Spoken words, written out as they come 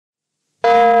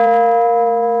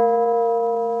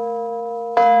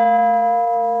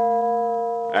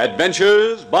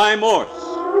Adventures by Morse.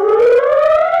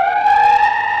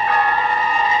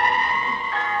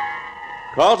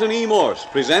 Carlton E. Morse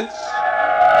presents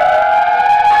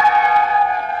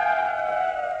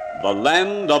The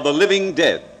Land of the Living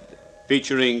Dead,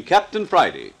 featuring Captain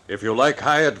Friday. If you like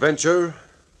high adventure,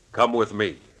 come with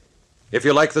me. If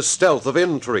you like the stealth of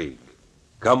intrigue,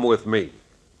 come with me.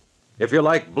 If you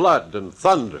like blood and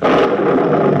thunder,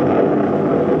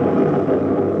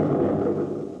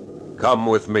 come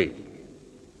with me.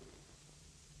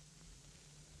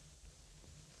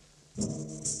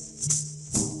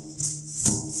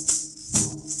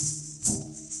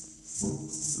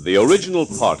 The original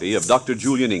party of Dr.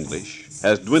 Julian English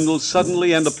has dwindled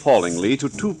suddenly and appallingly to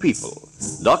two people,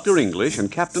 Dr. English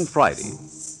and Captain Friday.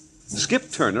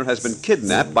 Skip Turner has been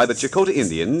kidnapped by the Chilcote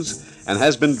Indians and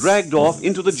has been dragged off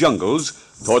into the jungles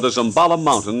toward the Zambala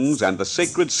Mountains and the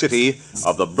sacred city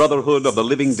of the Brotherhood of the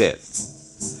Living Dead.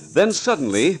 Then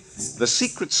suddenly, the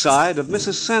secret side of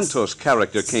Mrs. Santos'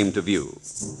 character came to view.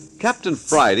 Captain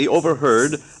Friday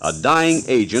overheard a dying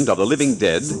agent of the Living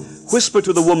Dead whisper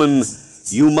to the woman,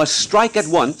 "You must strike at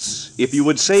once if you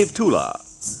would save Tula."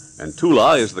 And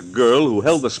Tula is the girl who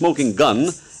held the smoking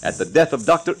gun at the death of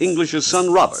Dr. English's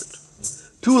son, Robert.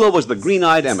 Tula was the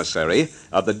green-eyed emissary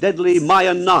of the deadly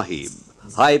Maya Nahib,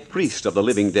 high priest of the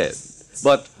living dead.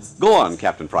 But go on,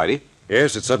 Captain Friday.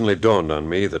 Yes, it suddenly dawned on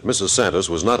me that Mrs. Santos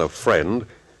was not a friend,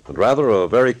 but rather a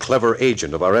very clever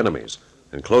agent of our enemies,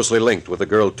 and closely linked with the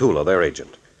girl Tula, their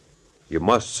agent. "You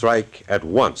must strike at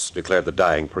once," declared the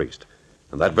dying priest.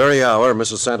 And that very hour,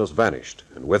 Mrs. Santos vanished,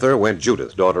 and with her went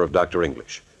Judith, daughter of Dr.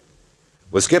 English.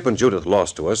 With Skip and Judith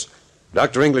lost to us,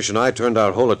 Dr. English and I turned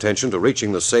our whole attention to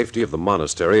reaching the safety of the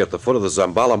monastery at the foot of the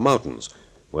Zambala Mountains,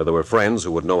 where there were friends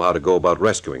who would know how to go about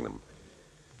rescuing them.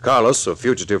 Carlos, a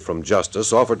fugitive from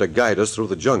justice, offered to guide us through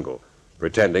the jungle,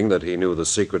 pretending that he knew the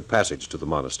secret passage to the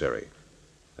monastery.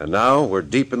 And now we're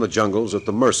deep in the jungles at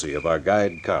the mercy of our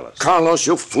guide, Carlos. Carlos,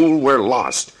 you fool, we're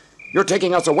lost. You're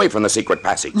taking us away from the secret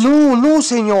passage. No,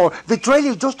 senor. The trail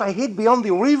is just ahead beyond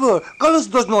the river. Carlos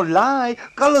does not lie.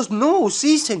 Carlos knows.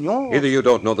 Si, senor. Either you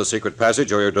don't know the secret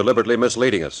passage or you're deliberately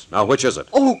misleading us. Now, which is it?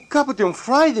 Oh, Captain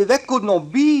Friday, that could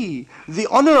not be. The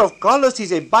honor of Carlos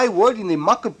is a byword in the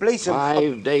marketplace.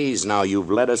 5 days now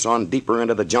you've led us on deeper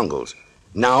into the jungles.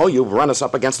 Now you've run us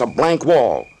up against a blank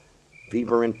wall.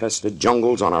 Fever-infested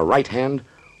jungles on our right hand.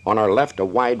 On our left, a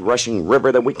wide rushing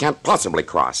river that we can't possibly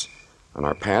cross. And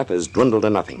our path has dwindled to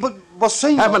nothing. But,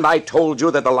 senor... Haven't I told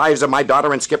you that the lives of my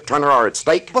daughter and Skip Turner are at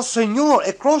stake? But, senor,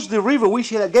 across the river we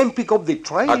shall again pick up the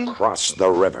trail. Across the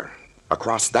river.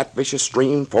 Across that vicious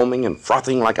stream, foaming and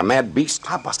frothing like a mad beast.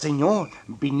 But, senor,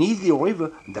 beneath the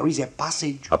river there is a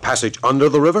passage. A passage under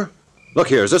the river? Look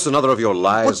here, is this another of your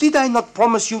lies? But did I not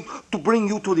promise you to bring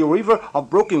you to the river of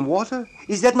broken water?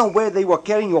 Is that not where they were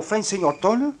carrying your friend, Senor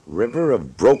Turner? River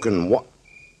of broken water?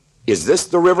 Is this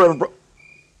the river of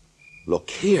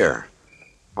Look here.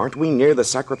 Aren't we near the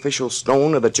sacrificial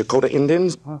stone of the Chilcote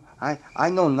Indians? I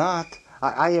know not.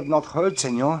 I have not heard,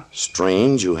 senor.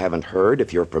 Strange you haven't heard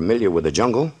if you're familiar with the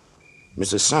jungle.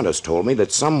 Mrs. Santos told me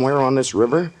that somewhere on this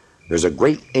river there's a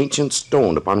great ancient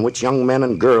stone upon which young men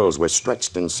and girls were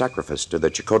stretched in sacrifice to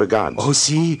the Chilcote gods. Oh,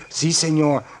 si,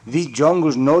 senor. These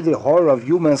jungles know the horror of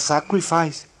human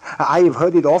sacrifice. I have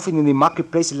heard it often in the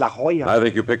marketplace in La Jolla. I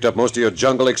think you picked up most of your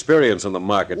jungle experience in the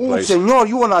marketplace. Oh, senor,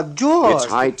 you are not just.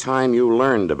 It's high time you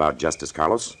learned about justice,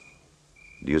 Carlos.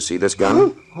 Do you see this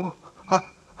gun?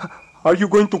 Are you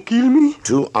going to kill me?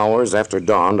 2 hours after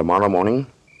dawn tomorrow morning,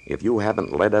 if you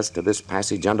haven't led us to this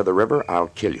passage under the river, I'll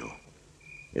kill you.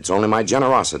 It's only my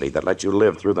generosity that let you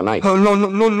live through the night.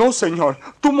 No, senor.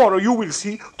 Tomorrow you will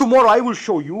see. Tomorrow I will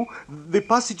show you. The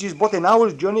passage is but an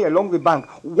hour's journey along the bank.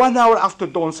 1 hour after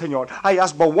dawn, senor. I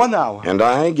ask but 1 hour. And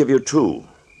I give you 2.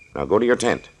 Now go to your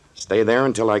tent. Stay there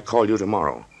until I call you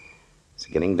tomorrow. It's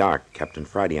getting dark. Captain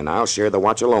Friday and I'll share the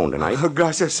watch alone tonight.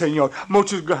 Gracias, senor.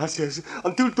 Muchas gracias.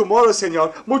 Until tomorrow,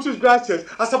 senor. Muchas gracias.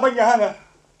 Hasta mañana.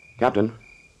 Captain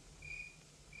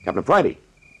Friday,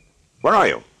 where are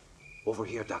you? Over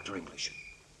here, Dr. English.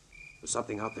 There's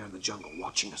something out there in the jungle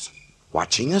watching us.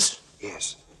 Watching us?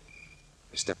 Yes.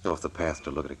 I stepped off the path to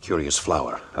look at a curious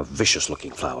flower, a vicious-looking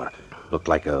flower. Looked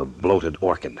like a bloated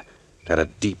orchid. It had a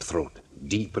deep throat,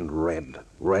 deep and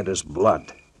red as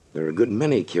blood. There are a good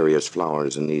many curious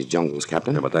flowers in these jungles,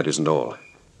 Captain. Yeah, but that isn't all.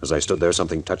 As I stood there,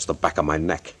 something touched the back of my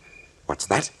neck. What's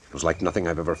that? It was like nothing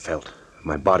I've ever felt.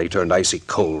 My body turned icy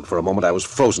cold. For a moment, I was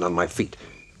frozen on my feet.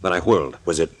 Then I whirled.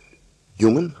 Was it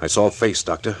human? I saw a face,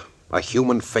 Doctor. A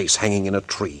human face hanging in a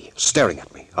tree, staring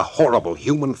at me. A horrible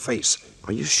human face.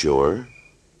 Are you sure?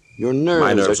 Your nerves...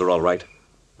 My nerves are all right.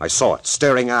 I saw it.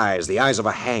 Staring eyes, the eyes of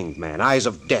a hanged man, eyes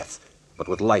of death, but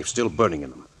with life still burning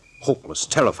in them. Hopeless,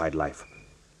 terrified life.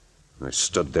 I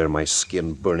stood there, my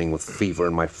skin burning with fever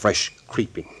and my flesh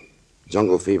creeping.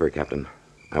 Jungle fever, Captain.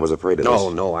 I was afraid of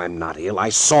this. No, I'm not ill. I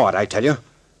saw it, I tell you.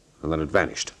 And then it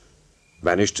vanished.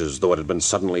 Vanished as though it had been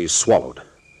suddenly swallowed.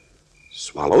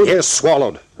 Swallowed? Yes,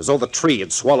 swallowed. As though the tree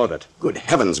had swallowed it. Good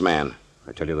heavens, man.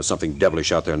 I tell you, there's something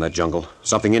devilish out there in that jungle.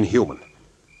 Something inhuman.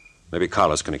 Maybe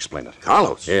Carlos can explain it.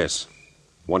 Carlos? Yes.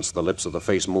 Once the lips of the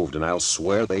face moved, and I'll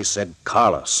swear they said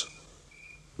Carlos.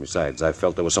 Besides, I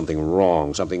felt there was something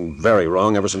wrong, something very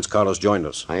wrong ever since Carlos joined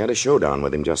us. I had a showdown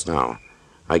with him just now.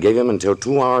 I gave him until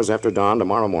 2 hours after dawn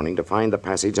tomorrow morning to find the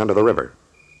passage under the river.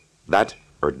 That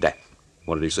or death.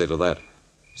 What did he say to that?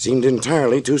 Seemed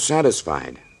entirely too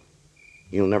satisfied.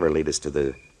 He'll never lead us to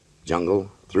the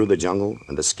jungle, through the jungle,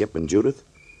 and to Skip and Judith.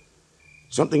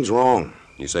 Something's wrong.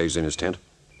 You say he's in his tent?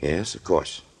 Yes, of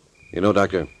course. You know,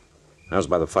 Doctor, I was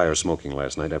by the fire smoking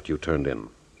last night after you turned in.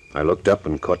 I looked up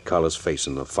and caught Carlos' face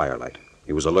in the firelight.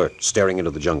 He was alert, staring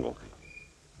into the jungle.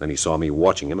 Then he saw me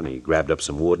watching him, and he grabbed up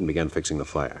some wood and began fixing the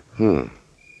fire.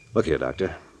 Look here,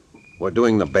 Doctor. We're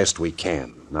doing the best we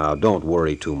can. Now, don't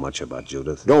worry too much about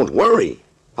Judith. Don't worry.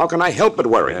 How can I help but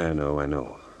worry? I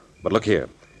know. But look here.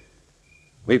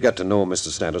 We've got to know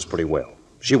Mrs. Santos pretty well.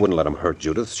 She wouldn't let him hurt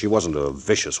Judith. She wasn't a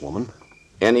vicious woman.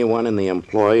 Anyone in the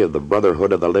employ of the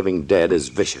Brotherhood of the Living Dead is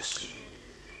vicious.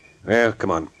 Well, come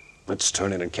on. Let's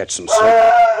turn in and catch some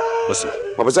sleep. Listen.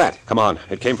 What was that? Come on.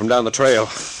 It came from down the trail.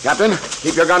 Captain,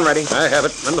 keep your gun ready. I have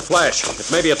it. And the flash.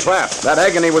 It may be a trap. That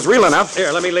agony was real enough.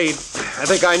 Here, let me lead. I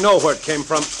think I know where it came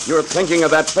from. You're thinking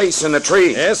of that face in the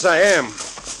tree. Yes, I am.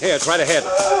 Here, it's right ahead.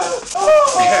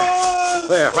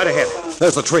 There, right ahead.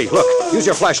 There's the tree. Look, use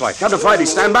your flashlight. Captain Friday,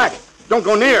 stand back. Don't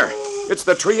go near. It's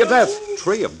the tree of death.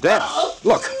 Tree of death?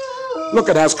 Look,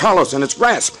 it has Carlos in its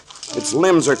grasp. Its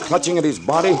limbs are clutching at his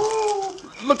body.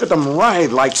 Look at them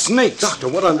writhe like snakes. Doctor,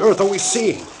 what on earth are we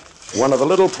seeing? One of the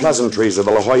little pleasantries of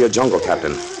the La Jolla jungle,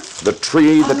 Captain. The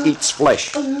tree that eats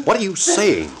flesh. What are you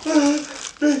saying?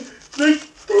 They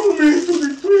threw me to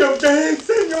the tree of death,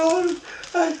 senor.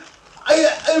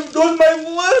 I've done my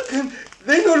work, and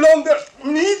they no longer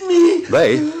need me.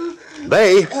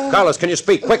 They? Carlos, can you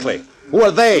speak quickly? Who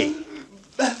are they?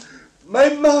 My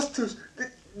masters,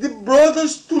 the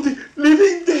brothers to the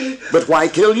living dead. But why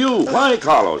kill you? Why,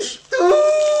 Carlos?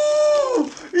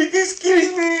 It is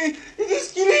killing me.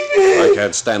 I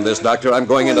can't stand this, Doctor. I'm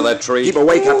going into that tree. Keep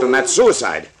away, Captain. That's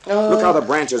suicide. Look how the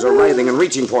branches are writhing and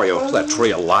reaching for you. Is that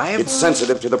tree alive? It's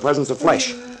sensitive to the presence of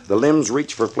flesh. The limbs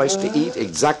reach for flesh to eat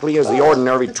exactly as the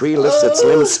ordinary tree lifts its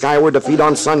limbs skyward to feed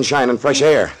on sunshine and fresh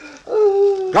air.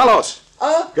 Carlos,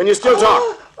 can you still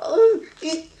talk?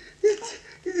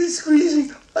 It is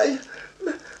squeezing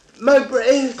my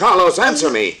breath. Carlos, answer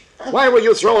me. Why were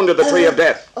you thrown to the tree of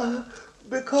death?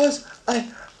 Because I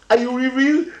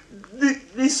reveal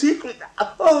the secret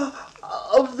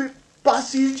of the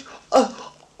passage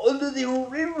under the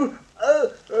river.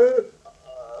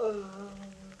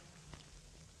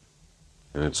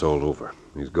 And it's all over.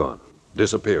 He's gone.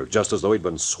 Disappeared, just as though he'd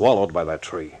been swallowed by that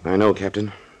tree. I know,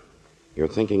 Captain. You're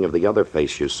thinking of the other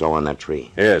face you saw on that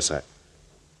tree. Yes,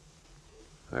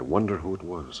 I wonder who it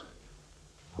was.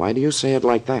 Why do you say it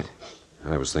like that?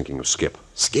 I was thinking of Skip.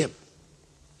 Skip?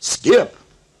 Skip?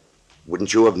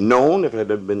 Wouldn't you have known if it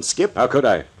had been Skip? How could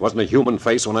I? Wasn't a human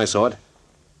face when I saw it?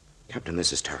 Captain,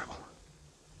 this is terrible.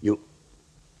 You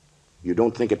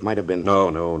don't think it might have been... No,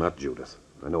 not Judith.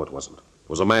 I know it wasn't. It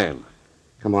was a man.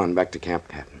 Come on, back to camp,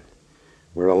 Captain.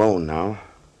 We're alone now.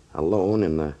 Alone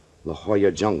in the La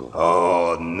Jolla jungle.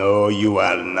 Oh, no, you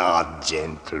are not,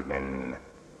 gentlemen.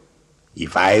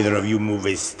 If either of you move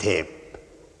a step,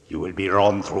 you will be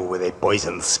run through with a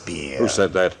poisoned spear. Who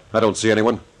said that? I don't see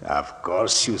anyone. Of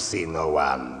course you see no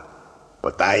one.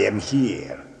 But I am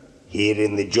here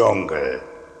in the jungle.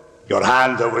 Your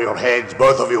hands over your heads,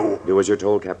 both of you. Do as you're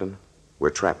told, Captain. We're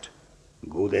trapped.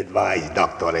 Good advice,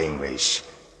 Dr. English.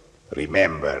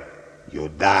 Remember, you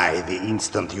die the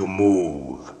instant you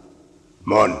move.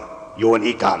 Mon, you and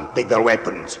Ikan, take their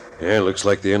weapons. Yeah, looks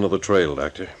like the end of the trail,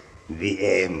 Doctor.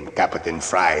 The end, Captain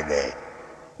Friday.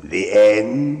 The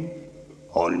end,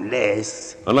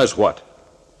 unless... Unless what?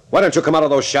 Why don't you come out of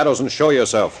those shadows and show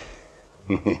yourself?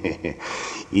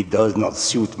 It does not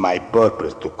suit my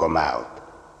purpose to come out.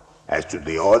 As to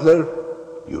the other,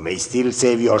 you may still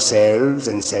save yourselves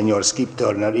and Senor Skip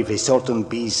Turner if a certain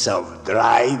piece of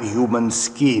dried human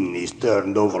skin is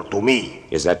turned over to me.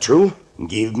 Is that true?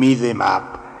 Give me the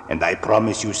map, and I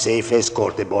promise you safe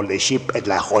escort aboard the ship at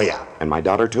La Jolla. And my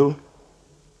daughter, too?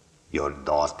 Your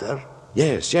daughter?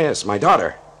 Yes, my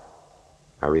daughter.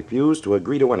 I refuse to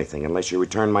agree to anything unless you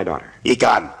return my daughter.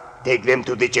 Ikan, take them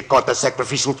to the Chakotay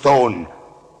sacrificial stone.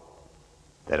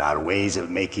 There are ways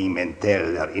of making men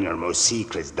tell their innermost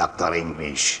secrets, Dr.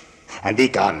 English. And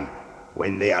Ikan,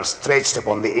 when they are stretched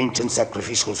upon the ancient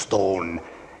sacrificial stone,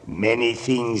 many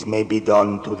things may be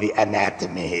done to the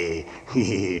anatomy.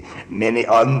 Many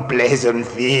unpleasant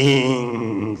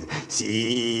things.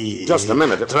 See. Just a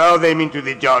minute. Throw them into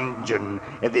the dungeon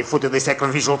at the foot of the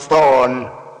sacrificial stone.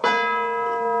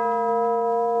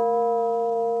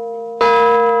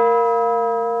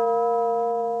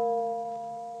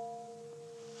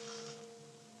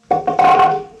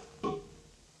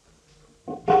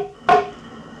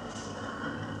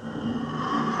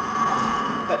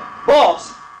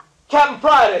 Boss! Captain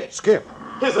Friday! Skip.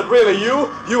 Is it really you?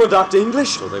 You and Dr.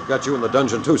 English? So they've got you in the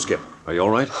dungeon too, Skip. Are you all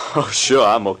right? Oh, sure,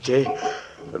 I'm okay.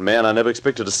 But, man, I never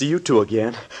expected to see you two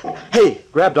again. Hey,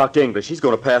 grab Dr. English. He's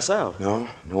going to pass out. No,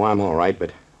 I'm all right,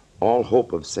 but all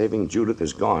hope of saving Judith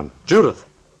is gone. Judith?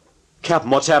 Captain,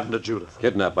 what's happened to Judith?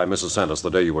 Kidnapped by Mrs. Santos the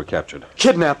day you were captured.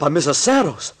 Kidnapped by Mrs.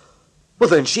 Santos? Well,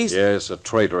 then she's... Yes, a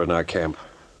traitor in our camp.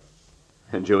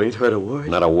 And you ain't heard a word?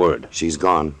 Not a word. She's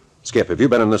gone. Skip, have you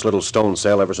been in this little stone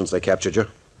cell ever since they captured you?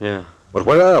 Yeah. But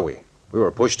where are we? We were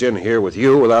pushed in here with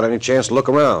you without any chance to look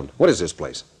around. What is this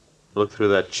place? Look through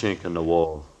that chink in the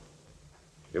wall.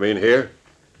 You mean here?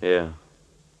 Yeah.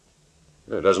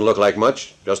 It doesn't look like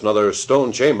much. Just another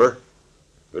stone chamber.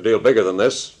 A good deal bigger than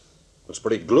this. Looks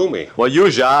pretty gloomy. Well,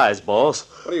 use your eyes, boss.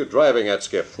 What are you driving at,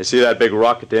 Skip? You see that big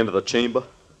rock at the end of the chamber?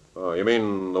 Oh, you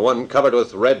mean the one covered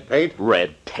with red paint?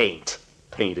 Red paint.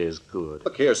 Paint is good.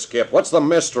 Look here, Skip. What's the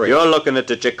mystery? You're looking at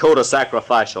the Chakotay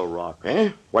sacrificial rock.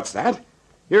 Eh? What's that?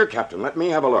 Here, Captain, let me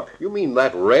have a look. You mean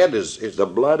that red is... The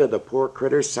blood of the poor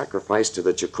critters sacrificed to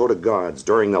the Chakotay gods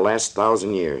during the last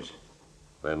 1,000 years.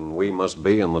 Then we must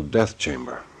be in the death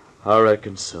chamber. I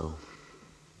reckon so.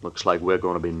 Looks like we're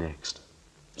going to be next.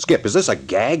 Skip, is this a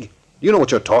gag? You know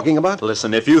what you're talking about?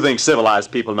 Listen, if you think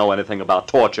civilized people know anything about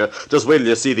torture, just wait till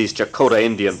you see these Chakotay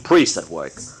Indian priests at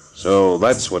work. So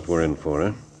that's what we're in for,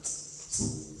 eh?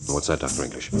 What's that, Dr.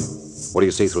 English? What do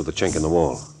you see through the chink in the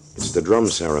wall? It's the drum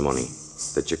ceremony.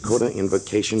 The Chakotay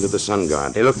invocation to the sun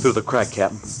god. Hey, look through the crack,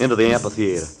 Captain, into the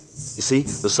amphitheater. You see,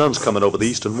 the sun's coming over the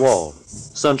eastern wall.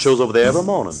 Sun shows over there every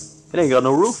morning. It ain't got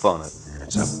no roof on it.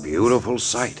 It's a beautiful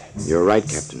sight. You're right,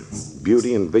 Captain.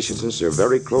 Beauty and viciousness are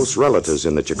very close relatives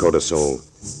in the Chakotay soul.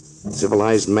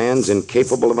 Civilized man's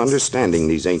incapable of understanding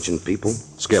these ancient people.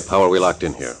 Skip, how are we locked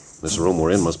in here? This room we're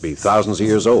in must be thousands of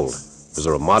years old. Is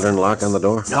there a modern lock on the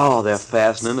door? No, their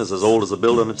fastening is as old as the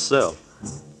building itself.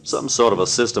 Some sort of a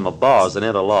system of bars that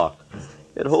interlock.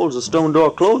 It holds the stone door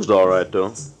closed all right,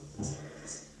 though.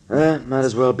 That might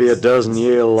as well be a dozen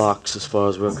Yale locks as far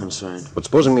as we're concerned. But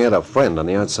supposing we had a friend on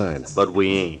the outside? But we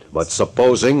ain't. But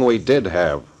supposing we did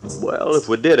have? Well, if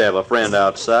we did have a friend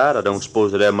outside, I don't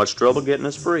suppose they'd have much trouble getting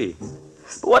us free.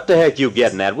 But what the heck you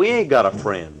getting at? We ain't got a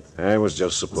friend. I was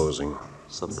just supposing.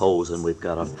 Supposing we've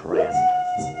got a friend.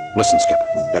 Listen, Skip.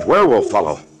 That werewolf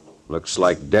fellow. Looks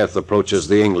like death approaches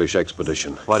the English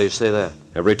expedition. Why do you say that?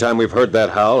 Every time we've heard that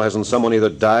howl, hasn't someone either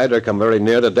died or come very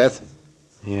near to death?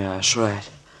 Yeah, that's right.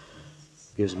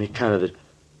 Gives me kind of the...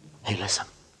 Hey, listen.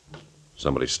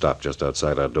 Somebody stopped just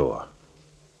outside our door.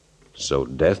 So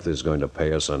death is going to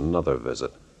pay us another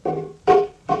visit.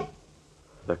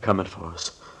 They're coming for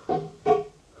us.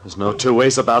 There's no two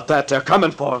ways about that. They're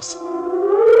coming for us.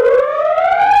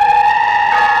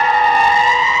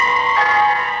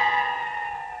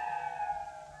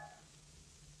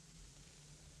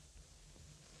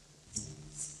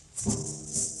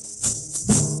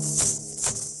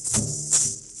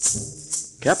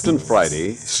 Captain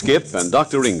Friday, Skip, and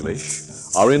Dr. English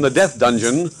are in the death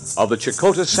dungeon of the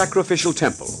Chakotay Sacrificial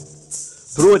Temple.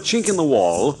 Through a chink in the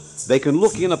wall, they can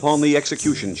look in upon the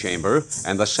execution chamber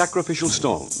and the sacrificial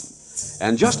stone.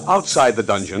 And just outside the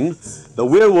dungeon, the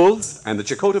werewolf and the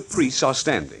Chakotay priests are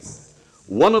standing.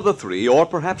 One of the three, or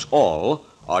perhaps all,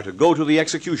 are to go to the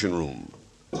execution room.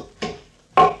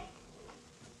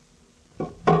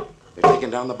 They're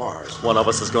taking down the bars. One of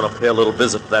us is going to pay a little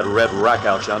visit to that red rack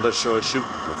out yonder, sure as shooting.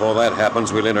 Before that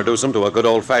happens, we'll introduce them to a good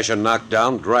old-fashioned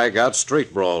knockdown, drag-out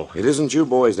street brawl. It isn't you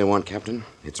boys they want, Captain.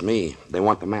 It's me. They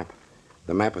want the map.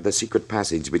 The map of the secret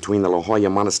passage between the La Jolla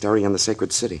Monastery and the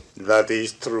sacred city. That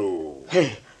is true.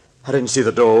 Hey, I didn't see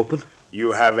the door open.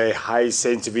 You have a high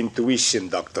sense of intuition,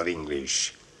 Dr.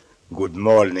 English. Good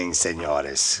morning,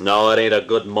 senores. No, it ain't a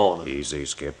good morning. Easy,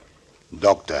 Skip.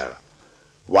 Doctor,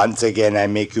 once again I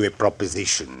make you a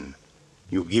proposition.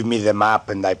 You give me the map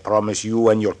and I promise you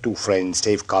and your two friends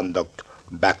safe conduct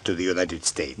back to the United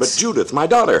States. But Judith, my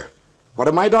daughter. What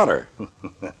of my daughter?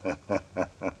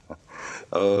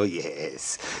 Oh,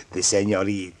 yes, the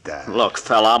senorita. Look,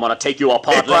 fella, I'm gonna take you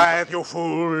apart. Be quiet, you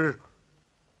fool.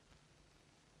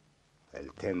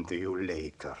 I'll tend to you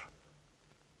later.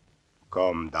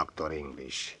 Come, Dr.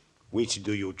 English. Which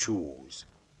do you choose?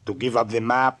 To give up the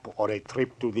map or a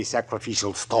trip to the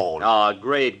sacrificial stone? Oh, a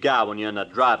great guy when you're in the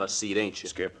driver's seat, ain't you?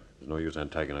 Skip, there's no use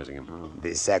antagonizing him.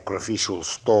 The sacrificial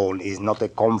stone is not a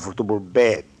comfortable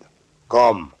bed.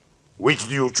 Come, which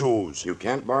do you choose? You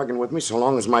can't bargain with me so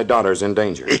long as my daughter's in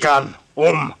danger. Ikan,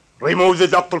 remove the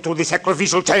doctor to the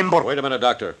sacrificial chamber. Wait a minute,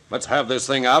 Doctor. Let's have this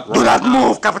thing out. Do not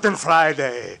move, Captain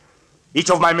Friday. Each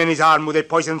of my men is armed with a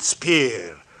poisoned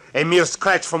spear. A mere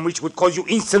scratch from which would cause you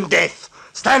instant death.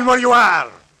 Stand where you are.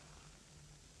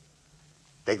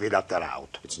 Take the doctor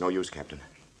out. It's no use, Captain.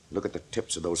 Look at the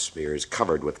tips of those spears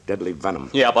covered with deadly venom.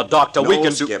 Yeah, but Doctor, we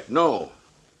can Skip, no.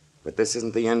 But this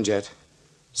isn't the end yet.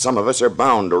 Some of us are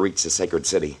bound to reach the sacred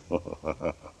city.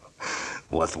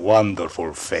 What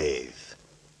wonderful faith.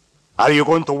 Are you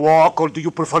going to walk or do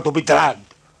you prefer to be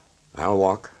dragged? I'll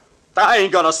walk. I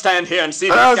ain't gonna stand here and see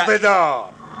Close this the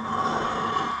door.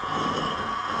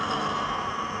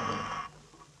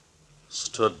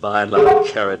 Stood by and let him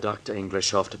carry Dr.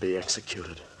 English off to be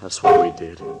executed. That's what we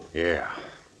did. Yeah,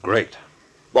 great.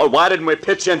 Well, why didn't we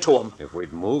pitch into him? If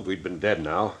we'd moved, we'd been dead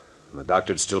now. And the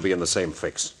doctor'd still be in the same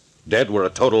fix. Dead, we're a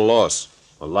total loss.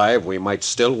 Alive, we might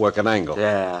still work an angle.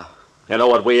 Yeah. You know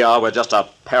what we are? We're just a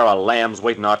pair of lambs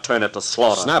waiting our turn at the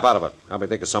slaughter. Snap out of it. I'll be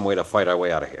thinking of some way to fight our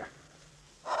way out of here.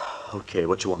 Okay,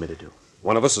 what you want me to do?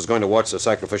 One of us is going to watch the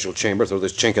sacrificial chamber through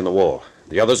this chink in the wall.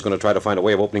 The other's going to try to find a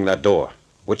way of opening that door.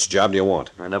 Which job do you want?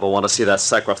 I never want to see that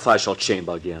sacrificial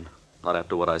chamber again. Not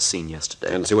after what I seen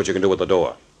yesterday. And see what you can do with the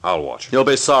door. I'll watch. You'll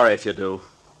be sorry if you do.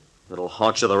 It'll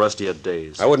haunt you the rest of your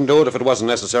days. I wouldn't do it if it wasn't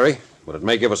necessary, but it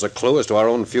may give us a clue as to our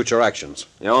own future actions.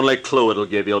 The only clue it'll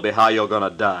give you will be how you're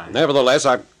gonna die. Nevertheless,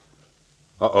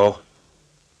 Uh-oh.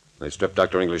 They stripped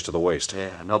Dr. English to the waist.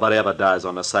 Yeah, nobody ever dies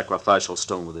on the sacrificial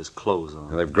stone with his clothes on.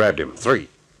 And they've grabbed him. 3.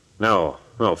 No,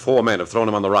 4 men have thrown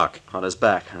him on the rock. On his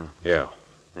back, huh? Yeah.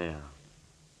 Yeah.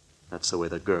 That's the way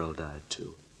the girl died,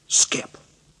 too. Skip,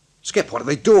 what are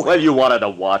they doing? Well, you wanted to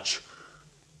watch.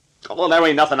 Well, there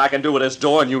ain't nothing I can do with this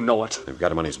door, and you know it. They've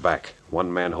got him on his back.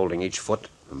 1 man holding each foot,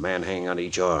 a man hanging on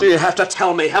each arm. Do you have to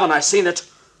tell me? Haven't I seen it?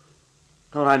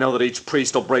 Don't I know that each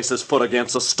priest will brace his foot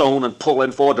against a stone and pull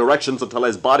in 4 directions until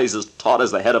his body's as taut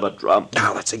as the head of a drum?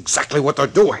 Now, that's exactly what they're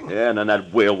doing. Yeah, and then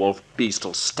that werewolf beast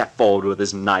will step forward with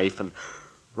his knife and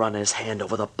run his hand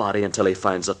over the body until he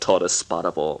finds the tautest spot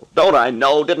of all. Don't I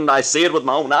know? Didn't I see it with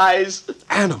my own eyes?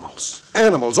 Animals,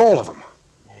 all of them.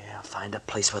 Yeah, find a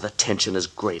place where the tension is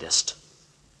greatest.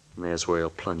 And there's where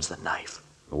he'll plunge the knife.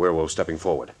 The werewolf stepping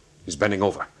forward. He's bending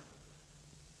over.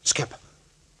 Skip,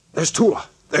 there's Tula.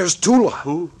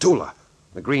 Who? Tula,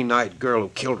 the green-eyed girl who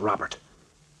killed Robert.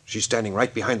 She's standing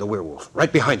right behind the werewolf,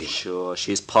 right behind him. Sure,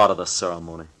 she's part of the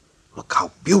ceremony. Look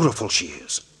how beautiful she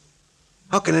is.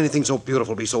 How can anything so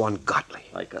beautiful be so ungodly?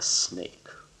 Like a snake.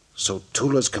 So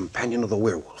Tula's companion of the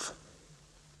werewolf.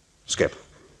 Skip,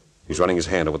 he's running his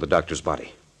hand over the doctor's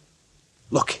body.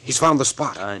 Look, he's found the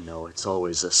spot. I know, it's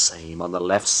always the same. On the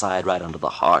left side, right under the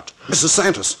heart. Mrs.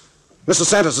 Santos. Mrs.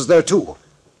 Santos is there, too.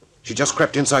 She just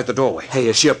crept inside the doorway. Hey,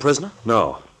 is she a prisoner?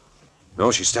 No,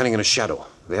 she's standing in a shadow.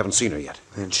 They haven't seen her yet.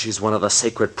 Then she's one of the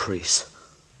sacred priests.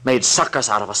 Made suckers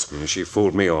out of us. Yeah, she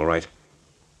fooled me, all right.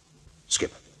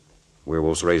 Skip,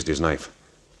 werewolf's raised his knife.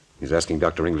 He's asking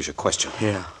Dr. English a question.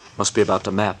 Yeah, must be about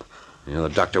the map. Yeah, the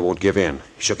doctor won't give in.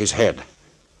 He shook his head.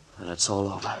 And it's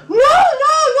all over. No!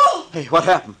 Hey, what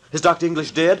happened? Is Dr.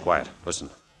 English dead? Quiet, listen.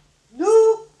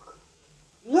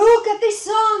 Look at the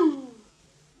sun!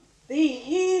 The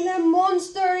Gila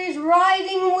monster is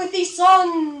riding with the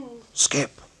sun!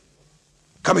 Skip,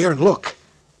 come here and look.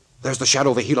 There's the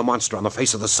shadow of the Gila monster on the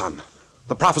face of the sun.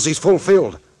 The prophecy's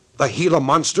fulfilled. The Gila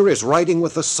monster is riding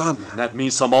with the sun. That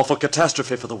means some awful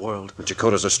catastrophe for the world. The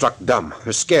Jakotas are struck dumb.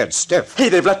 They're scared stiff. Hey,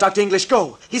 they've let Dr. English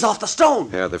go. He's off the stone.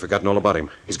 Yeah, they've forgotten all about him.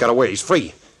 He's got away. He's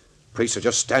free. Priests are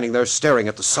just standing there staring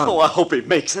at the sun. Oh, I hope he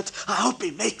makes it.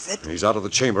 He's out of the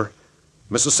chamber.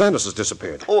 Mrs. Sanders has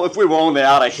disappeared. Oh, if we were only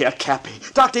out of here, Cappy.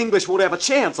 Dr. English won't have a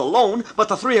chance alone, but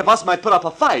the 3 of us might put up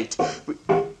a fight.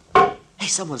 Hey,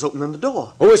 someone's opening the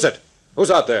door. Who is it?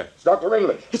 Who's out there? It's Dr.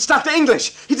 English. It's Dr.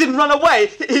 English. He didn't run away.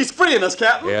 He's freeing us,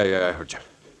 Captain. Yeah, I heard you.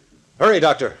 Hurry,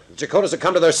 Doctor. The Jakotas have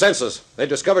come to their senses. They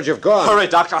discovered you've gone. Hurry,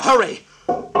 Doctor, hurry.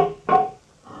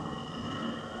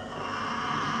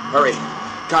 Hurry.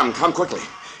 Come quickly.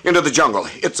 Into the jungle.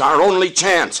 It's our only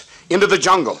chance. Into the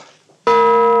jungle.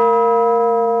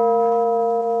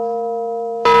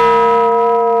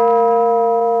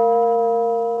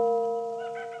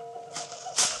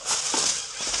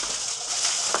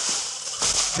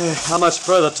 How much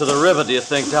further to the river do you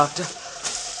think, Doctor?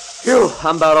 Phew,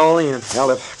 I'm about all in.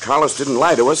 Well, if Carlos didn't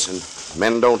lie to us, and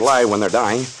men don't lie when they're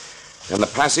dying, then the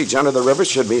passage under the river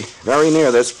should be very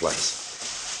near this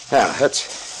place. Yeah,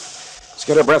 let's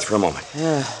get our breath for a moment.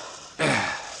 Yeah.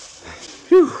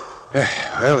 Phew.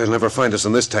 Well, he'll never find us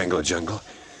in this tangle of jungle.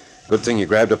 Good thing you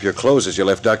grabbed up your clothes as you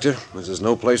left, Doctor. This is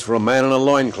no place for a man in a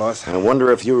loincloth. I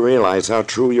wonder if you realize how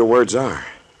true your words are.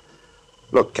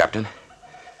 Look, Captain.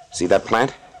 See that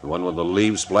plant? The one with the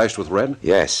leaves splashed with red?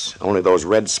 Yes, only those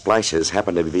red splashes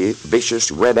happen to be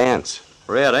vicious red ants.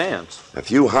 Red ants? A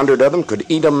few hundred of them could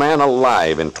eat a man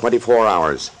alive in 24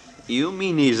 hours. You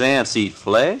mean these ants eat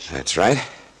flesh? That's right.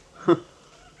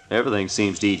 Everything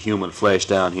seems to eat human flesh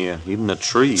down here, even the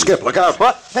trees. Skip, look out.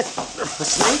 What? The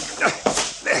snake?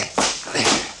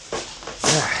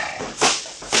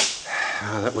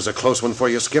 That was a close one for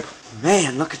you, Skip.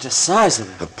 Man, look at the size of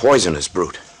it. A poisonous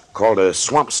brute called a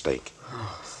swamp snake.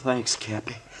 Thanks,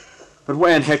 Cappy. But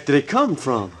where in heck did it come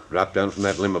from? Dropped down from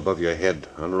that limb above your head,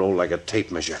 unrolled like a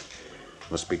tape measure.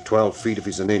 Must be 12 feet if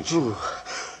he's an inch. Ooh.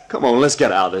 Come on, let's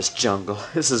get out of this jungle.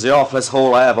 This is the awfulest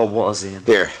hole I ever was in.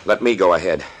 Here, let me go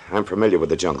ahead. I'm familiar with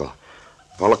the jungle.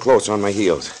 Follow close on my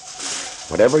heels.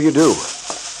 Whatever you do,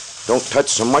 don't touch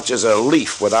so much as a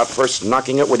leaf without first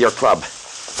knocking it with your club.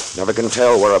 Never can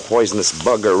tell where a poisonous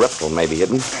bug or reptile may be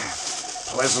hidden.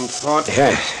 Pleasant thought.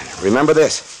 Yeah, remember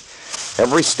this.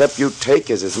 Every step you take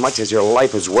is as much as your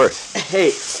life is worth.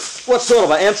 Hey, what sort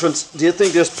of an entrance do you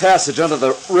think this passage under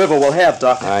the river will have,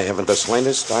 Doctor? I haven't the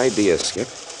slightest idea, Skip.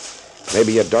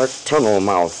 Maybe a dark tunnel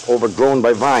mouth overgrown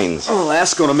by vines. Oh,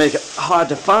 that's going to make it hard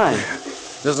to find.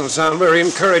 Doesn't sound very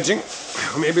encouraging.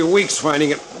 Maybe weeks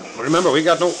finding it. Remember, we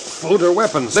got no food or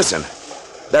weapons. Listen,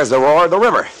 there's the roar of the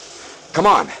river. Come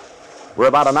on. We're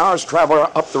about an hour's travel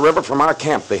up the river from our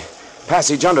camp. The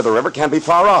passage under the river can't be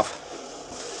far off.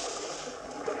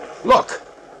 Look!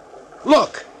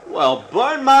 Look! Well,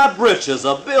 burn my britches,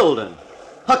 a building.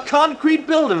 A concrete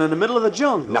building in the middle of the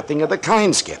jungle. Nothing of the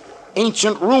kind, Skip.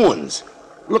 Ancient ruins.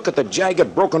 Look at the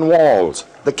jagged, broken walls,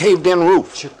 the caved-in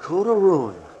roof. Chakotah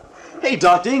ruin. Hey,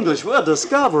 Dr. English, we're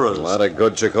discoverers. A lot of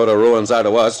good Chakotah ruins are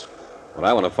to us. What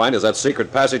I want to find is that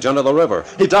secret passage under the river.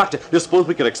 Hey, Doctor, you suppose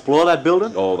we could explore that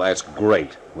building? Oh, that's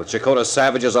great. With Chakotah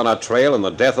savages on our trail and the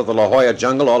death of the La Jolla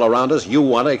jungle all around us, you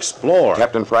want to explore.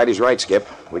 Captain Friday's right, Skip.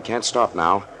 We can't stop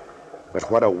now. But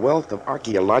what a wealth of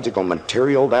archaeological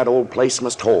material that old place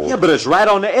must hold. Yeah, but it's right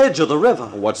on the edge of the river.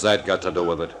 What's that got to do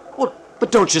with it? Well,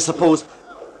 but don't you suppose...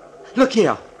 Look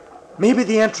here. Maybe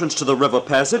the entrance to the river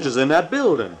passage is in that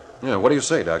building. Yeah, what do you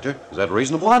say, Doctor? Is that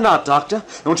reasonable? Why not, Doctor?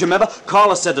 Don't you remember?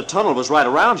 Carlos said the tunnel was right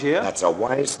around here. That's a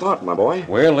wise thought, my boy.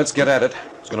 Well, let's get at it.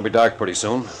 It's going to be dark pretty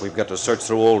soon. We've got to search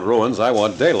through old ruins. I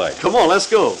want daylight. Come on, let's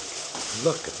go.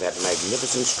 Look at that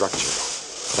magnificent structure.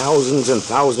 Thousands and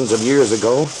thousands of years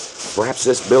ago, perhaps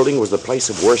this building was the place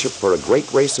of worship for a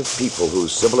great race of people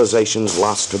whose civilizations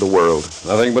lost to the world.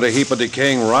 Nothing but a heap of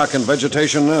decaying rock and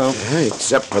vegetation now.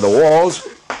 Except for the walls.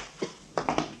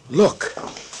 Look.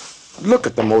 Look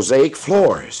at the mosaic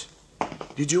floors.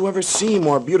 Did you ever see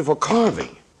more beautiful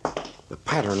carving? The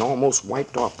pattern almost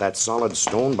wiped off that solid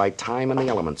stone by time and the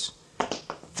elements.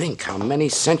 Think how many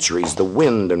centuries the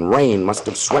wind and rain must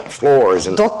have swept floors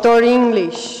and... Dr.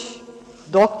 English.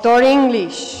 Dr.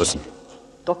 English. Listen.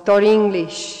 Dr.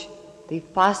 English. The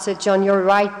passage on your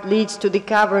right leads to the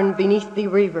cavern beneath the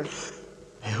river.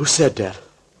 Hey, who said that?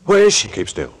 Where is she? Keep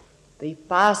still. The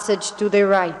passage to the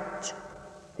right.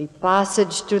 The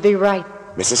passage to the right.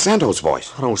 Mrs. Santos'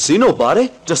 voice. I don't see nobody,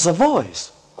 just a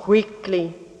voice.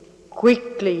 Quickly,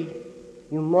 quickly.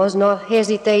 You must not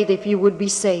hesitate if you would be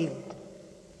saved.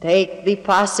 Take the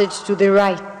passage to the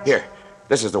right. Here,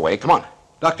 this is the way. Come on.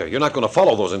 Doctor, you're not going to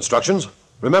follow those instructions.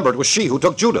 Remember, it was she who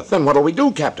took Judith. Then what'll we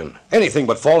do, Captain? Anything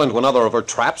but fall into another of her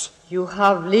traps. You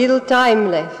have little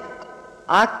time left.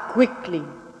 Act quickly.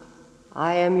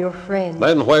 I am your friend.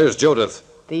 Then where's Judith?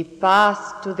 The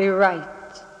path to the right.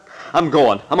 I'm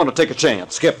going. I'm going to take a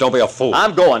chance. Skip, don't be a fool.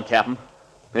 I'm going, Captain.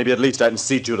 Maybe at least I can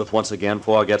see Judith once again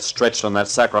before I get stretched on that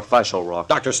sacrificial rock.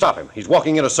 Doctor, stop him. He's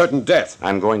walking into certain death.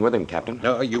 I'm going with him, Captain.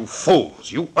 No, you fools.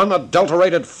 You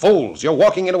unadulterated fools. You're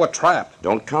walking into a trap.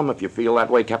 Don't come if you feel that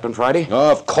way, Captain Friday.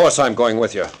 Oh, of course I'm going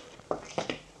with you.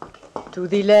 To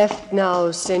the left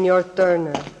now, Senor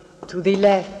Turner. To the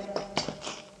left.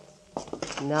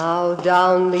 Now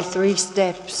down the 3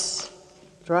 steps.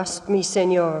 Trust me,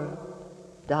 Senor.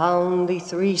 Down the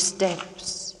 3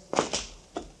 steps.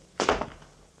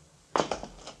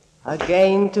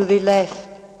 Again to the left.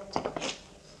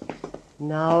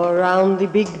 Now around the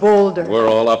big boulder. We're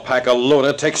all a pack of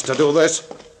lunatics to do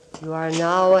this. You are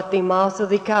now at the mouth of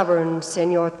the cavern,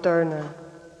 Senor Turner.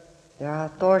 There are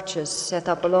torches set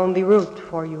up along the route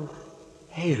for you.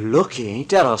 Hey, looky, ain't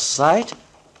that a sight?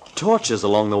 Torches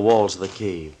along the walls of the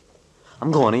cave.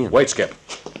 I'm going in. Wait, Skip.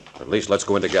 At least let's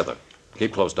go in together.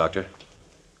 Keep close, Doctor.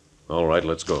 All right,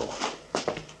 let's go.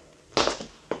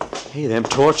 Hey, them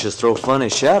torches throw funny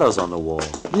shadows on the wall.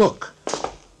 Look,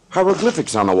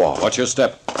 hieroglyphics on the wall. Watch your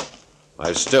step.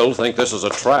 I still think this is a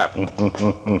trap.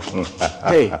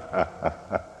 Hey,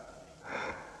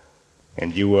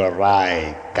 And you were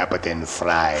right, Captain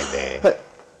Friday.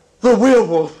 the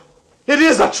werewolf. It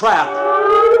is a trap.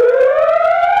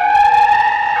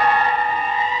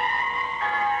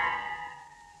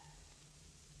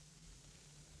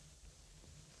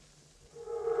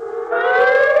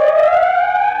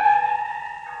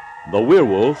 The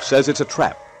werewolf says it's a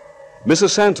trap. Mrs.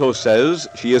 Santos says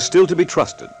she is still to be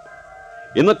trusted.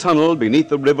 In the tunnel beneath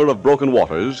the river of broken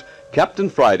waters, Captain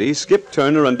Friday, Skip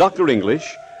Turner, and Dr. English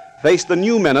face the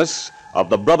new menace of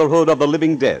the Brotherhood of the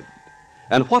Living Dead.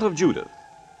 And what of Judith?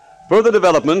 Further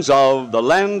developments of The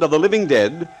Land of the Living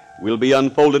Dead will be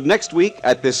unfolded next week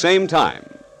at this same time.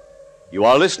 You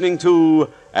are listening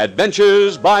to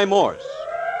Adventures by Morse.